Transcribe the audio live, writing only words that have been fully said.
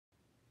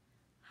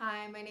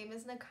Hi, my name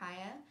is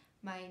Nikiya.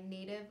 My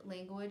native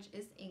language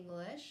is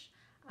English.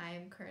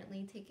 I'm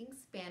currently taking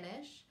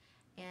Spanish,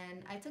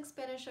 and I took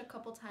Spanish a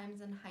couple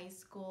times in high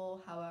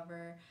school.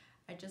 However,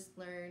 I just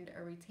learned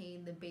or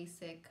retained the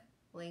basic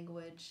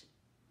language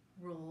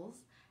rules,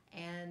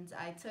 and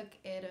I took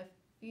it a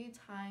few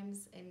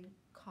times in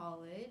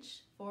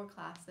college, 4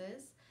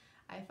 classes.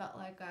 I felt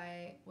like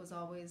I was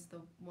always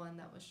the one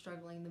that was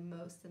struggling the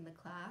most in the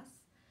class,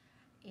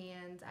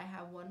 and I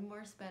have one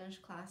more Spanish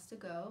class to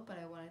go, but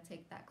I want to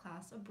take that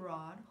class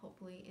abroad,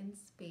 hopefully in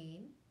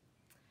Spain.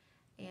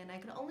 And I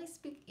can only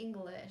speak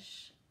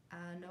English,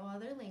 no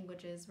other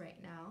languages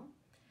right now.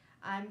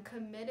 I'm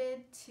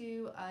committed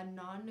to a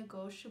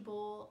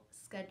non-negotiable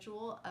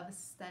schedule of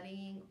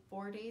studying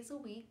 4 days a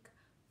week,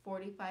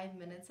 45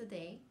 minutes a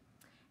day.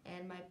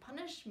 And my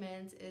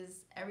punishment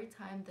is every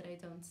time that I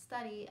don't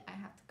study, I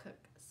have to cook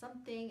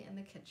something in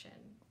the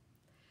kitchen.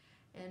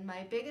 And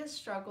my biggest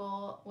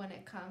struggle when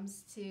it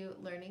comes to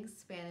learning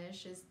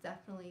Spanish is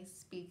definitely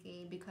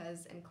speaking,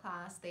 because in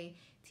class they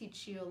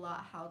teach you a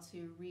lot how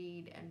to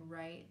read and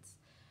write.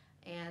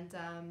 And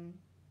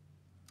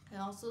I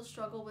also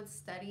struggle with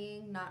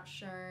studying, not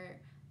sure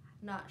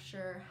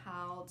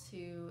how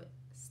to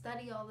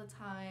study all the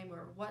time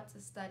or what to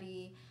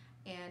study.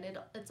 And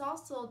it's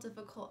also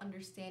difficult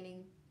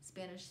understanding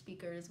Spanish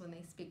speakers when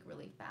they speak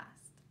really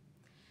fast.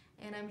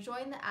 And I'm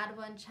joining the Add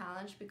One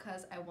challenge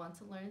because I want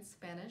to learn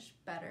Spanish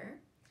better.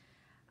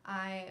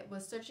 I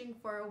was searching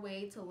for a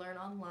way to learn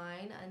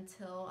online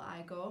until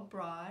I go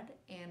abroad,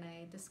 and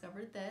I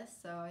discovered this,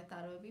 so I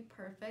thought it would be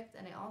perfect.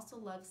 And I also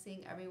love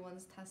seeing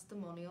everyone's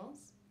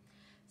testimonials.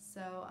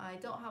 So I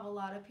don't have a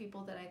lot of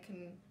people that I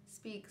can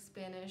speak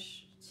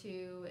Spanish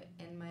to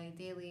in my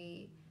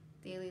daily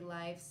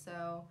life,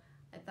 so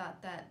I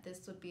thought that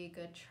this would be a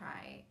good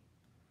try.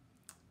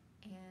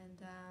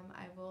 And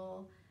I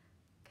will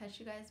catch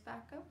you guys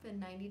back up in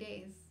 90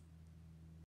 days.